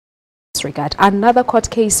this regard. Another court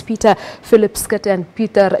case, Phillip, Schutte and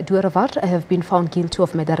Pieter Doorewaard have been found guilty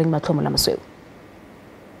of murdering Matlhomola Mosweu.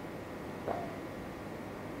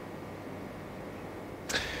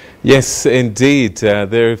 Yes, indeed.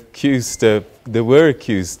 They were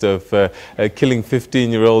accused of killing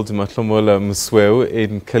 15-year-old Matlhomola Mosweu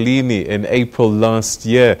in Coligny in April last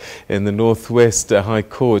year in the Northwest High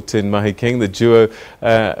Court in Mahikeng. The duo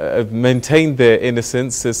maintained their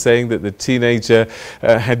innocence, saying that the teenager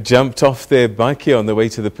had jumped off their bike on the way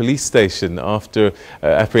to the police station after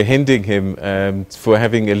apprehending him for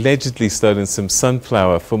having allegedly stolen some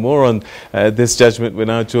sunflower. For more on this judgment, we're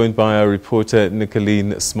now joined by our reporter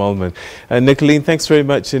Nicolene Smalman. Nicolene, thanks very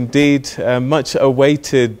much indeed. Much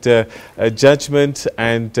awaited judgment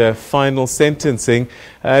and final sentencing.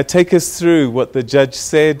 Take us through what the judge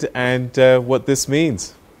said and what this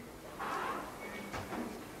means.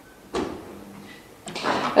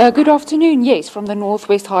 Good afternoon. Yes, from the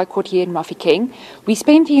Northwest High Court here in Mahikeng. We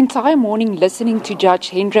spent the entire morning listening to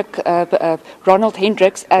Judge Ronald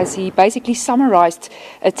Hendricks as he basically summarized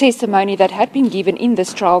a testimony that had been given in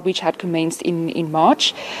this trial, which had commenced in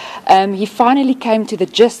March. He finally came to the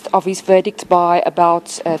gist of his verdict by about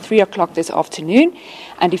 3 o'clock this afternoon,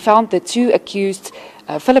 and he found the two accused,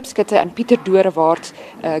 Phillip Schutte and Pieter Doorewaard,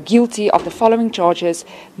 guilty of the following charges: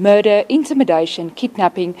 murder, intimidation,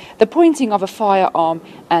 kidnapping, the pointing of a firearm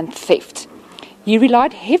and theft. He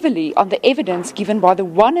relied heavily on the evidence given by the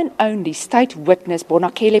one and only state witness,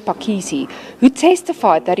 Bonakele Pakisi, who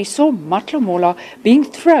testified that he saw Matlhomola being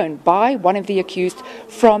thrown by one of the accused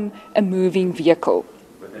from a moving vehicle.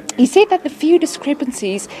 He said that the few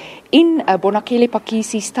discrepancies in Bonakele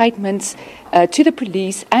Pakisi's statements to the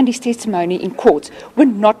police and his testimony in court were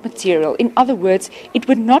not material. In other words, it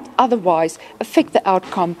would not otherwise affect the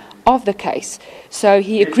outcome of the case. So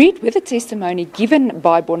he agreed with the testimony given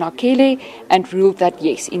by Bonakele and ruled that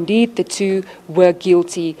yes, indeed, the two were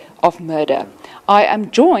guilty of murder. I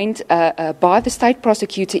am joined by the state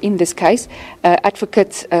prosecutor in this case,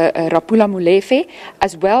 Advocate Matlhomola Mosweu,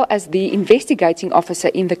 as well as the investigating officer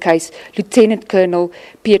in the case, Lieutenant Colonel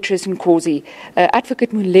Pieter.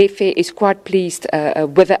 Advocate Mosweu is quite pleased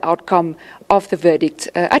with the outcome of the verdict.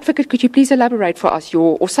 Advocate, could you please elaborate for us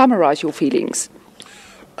or summarize your feelings?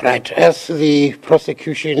 Right. As the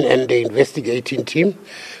prosecution and the investigating team,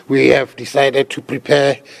 we have decided to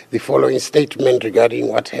prepare the following statement regarding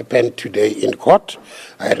what happened today in court.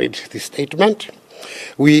 I read the statement.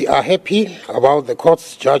 We are happy about the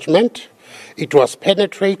court's judgment. It was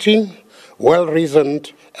penetrating,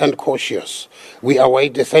 well-reasoned, and cautious. We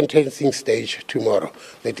await the sentencing stage tomorrow.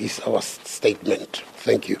 That is our statement.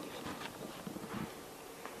 Thank you.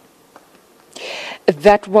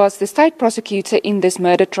 That was the state prosecutor in this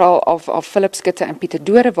murder trial of Phillip Schutte and Pieter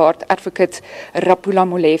Doorewaard, Advocate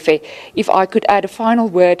Matlhomola Mosweu. If I could add a final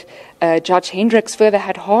word, Judge Hendricks further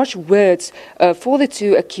had harsh words for the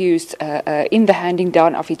two accused in the handing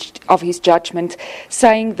down of his judgment,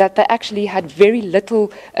 saying that they actually had very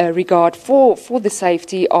little regard for the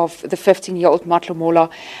safety of the 15-year-old Matlhomola,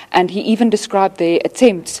 and he even described their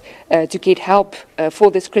attempts to get help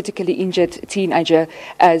for this critically injured teenager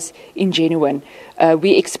as ingenuine.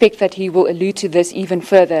 We expect that he will allude to this even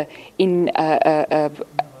further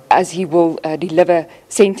as he will deliver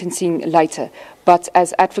sentencing later. But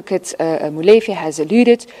as Advocate Mosweu has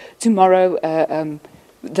alluded, tomorrow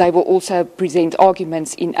they will also present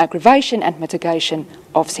arguments in aggravation and mitigation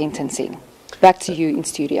of sentencing. Back to you in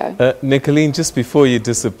studio. Nicolene, just before you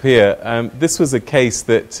disappear, this was a case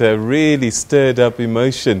that really stirred up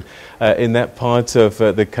emotion in that part of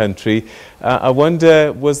the country. I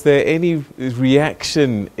wonder, was there any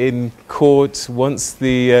reaction in court once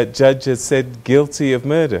the judge had said guilty of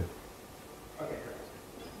murder?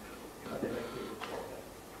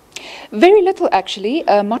 Very little, actually.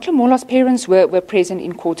 Matlhomola's parents were present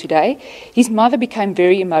in court today. His mother became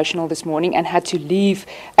very emotional this morning and had to leave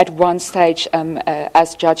at one stage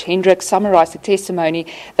as Judge Hendricks summarized the testimony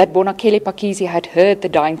that Bonakele Pakisi had heard the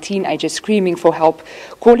dying teenager screaming for help,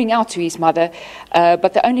 calling out to his mother.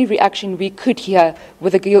 But the only reaction we could hear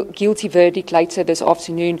with a guilty verdict later this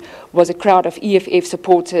afternoon was a crowd of EFF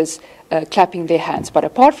supporters clapping their hands. But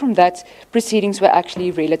apart from that, proceedings were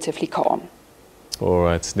actually relatively calm. All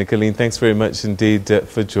right, Nicolene, thanks very much indeed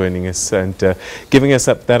for joining us and giving us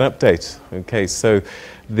that update. Okay, so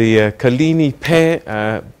the Coligny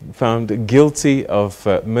pair found guilty of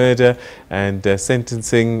murder, and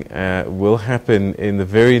sentencing will happen in the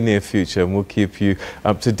very near future, and we'll keep you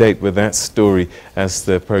up to date with that story as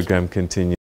the program continues.